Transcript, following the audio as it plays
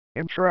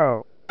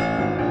Intro.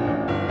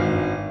 I'm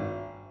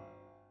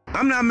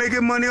not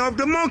making money off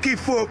the monkey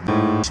foot,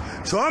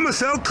 so I'ma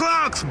sell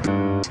clocks.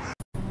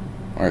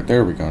 Alright,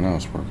 there we go. Now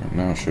it's working.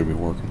 Now it should be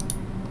working.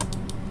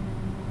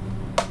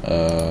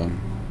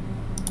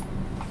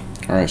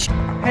 Alright.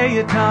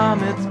 Hey,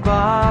 Tom, it's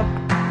Bob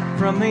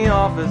from the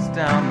office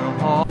down the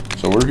hall.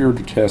 So we're here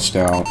to test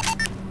out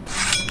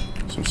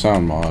some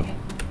sound mod.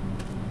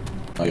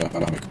 Oh yeah, I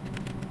know how to make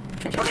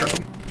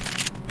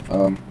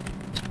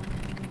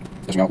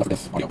testing out left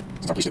with audio.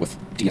 Let's replace it with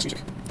DS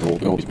music.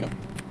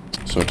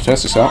 So to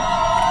test this out,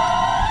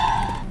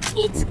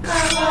 It's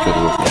kill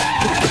the wolf.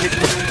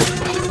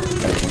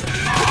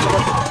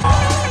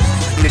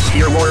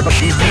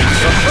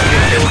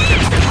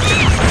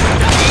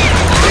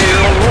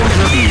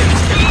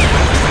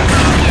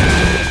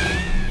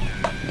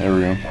 There we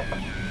go.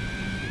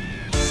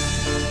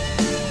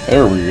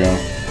 There we go.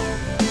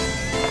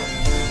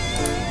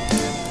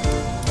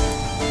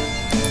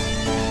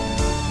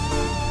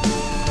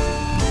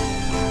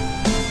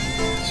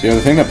 So yeah,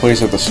 the thing that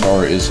plays at the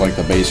start is like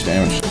the base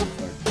damage.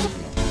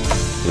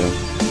 Yeah.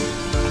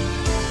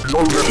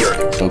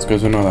 So it's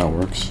good to know that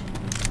works.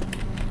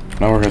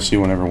 Now we're gonna see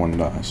when everyone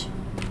dies,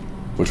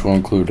 which will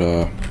include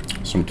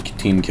some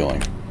team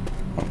killing,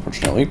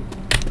 unfortunately.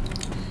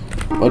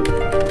 But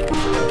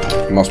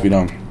it must be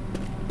done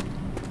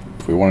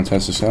if we want to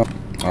test this out.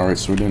 All right,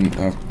 so we didn't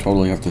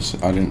totally have to.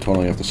 I didn't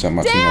totally have to set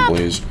my team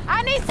ablaze.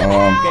 I need some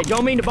help. Okay,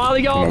 don't mean to bother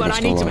y'all, but I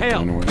need some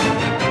help. Anyway.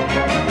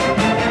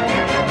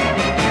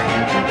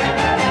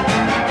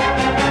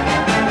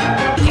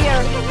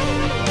 Here.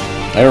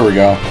 There we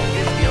go.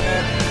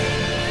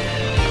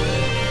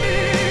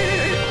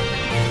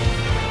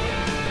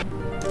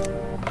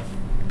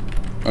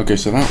 Okay,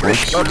 so that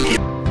works. It's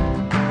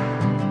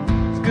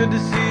good to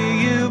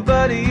see you,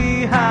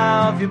 buddy.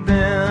 How have you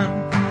been?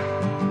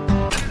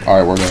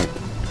 Alright, we're good.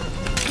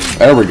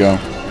 There we go.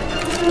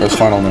 That's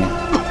final now.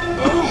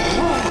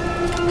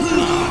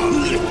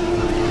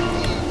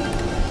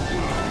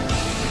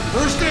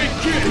 First aid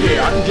kit.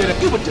 Yeah, I can get it.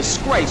 You a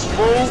disgrace,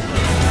 fool.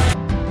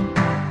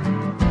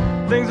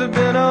 Things have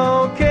been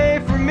okay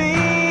for me,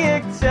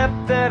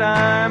 except that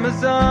I'm a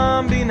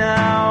zombie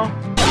now.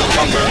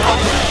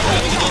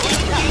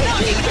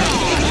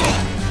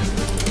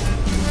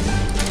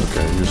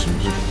 Okay, here's some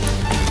music.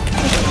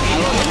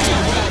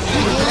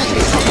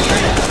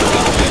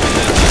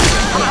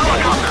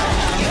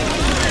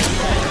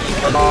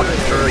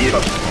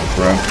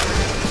 Crap.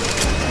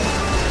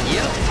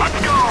 Let's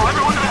go,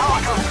 everyone to the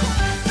helicopter.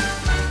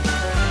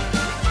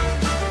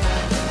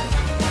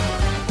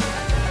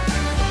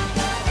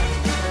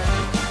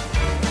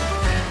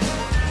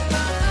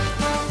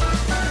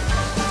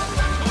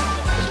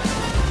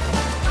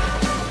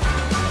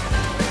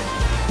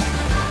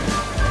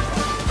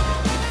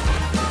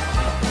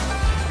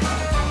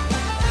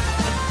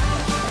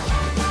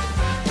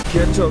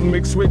 Ketchup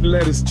mixed with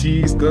lettuce,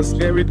 cheese, cause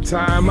every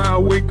time I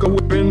wake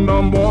up in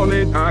the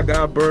morning, I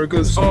got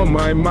burgers on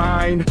my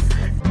mind.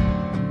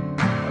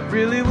 I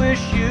really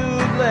wish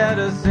you'd let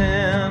us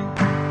in.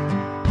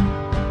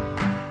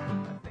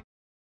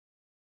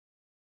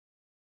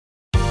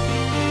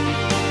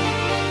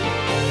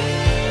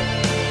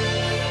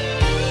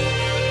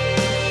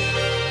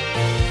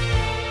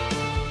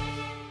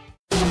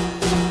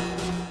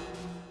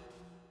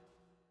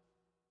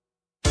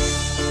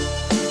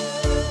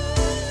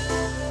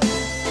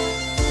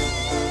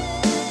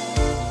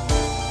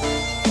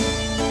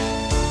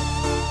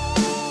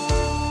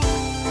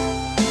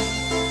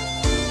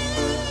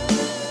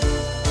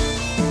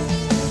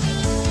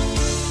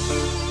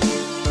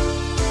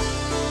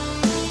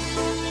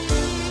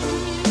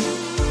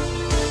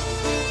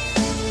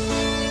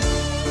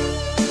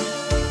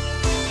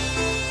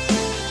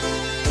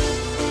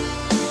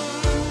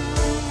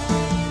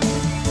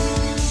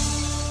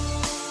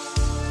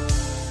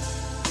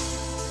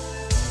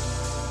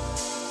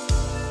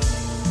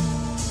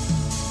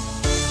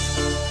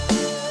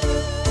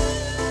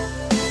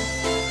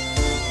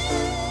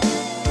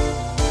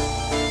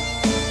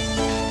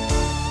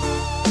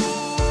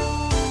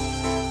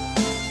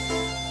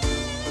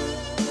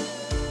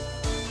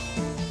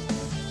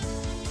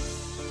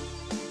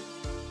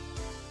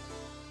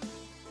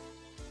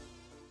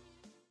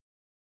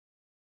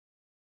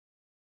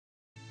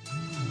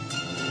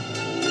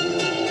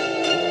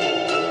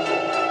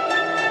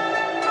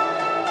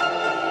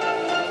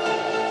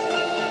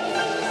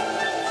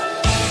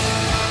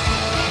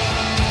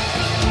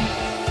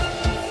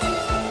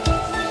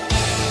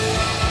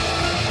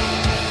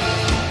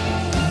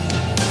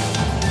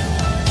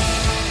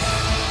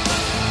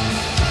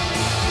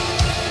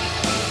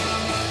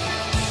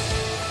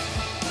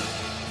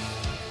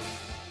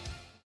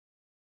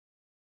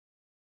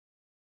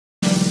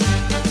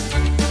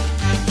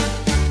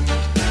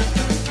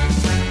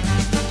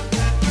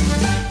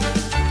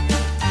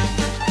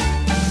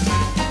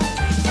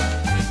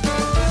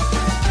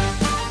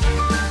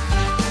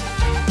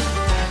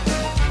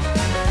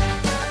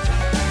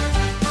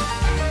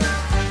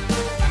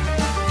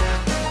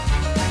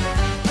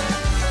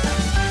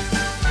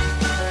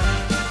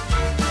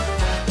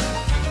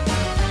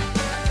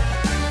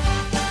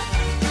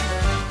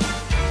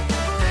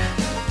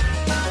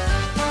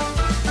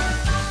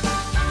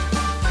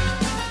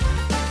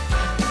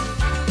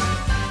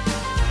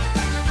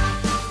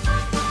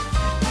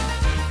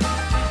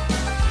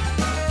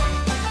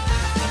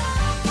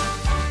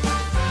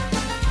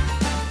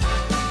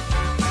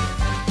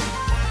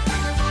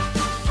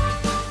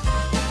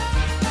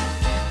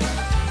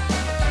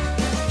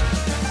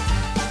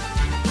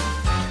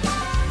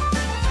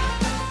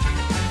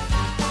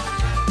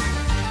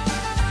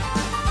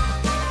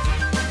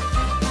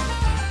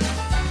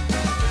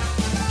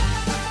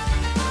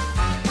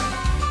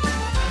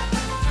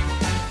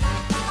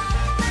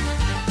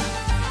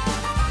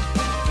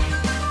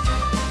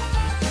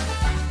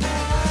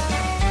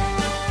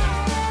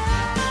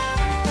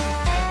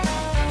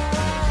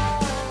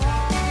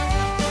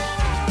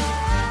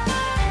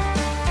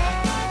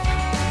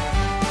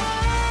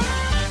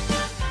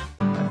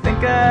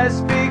 I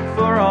speak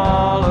for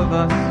all of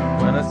us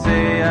when I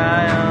say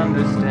I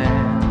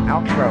understand.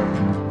 Outro.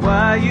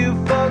 Why you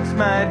folks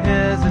might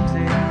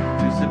hesitate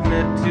to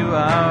submit to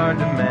our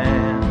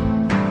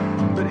demand.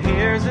 But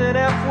here's an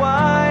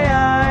FYI.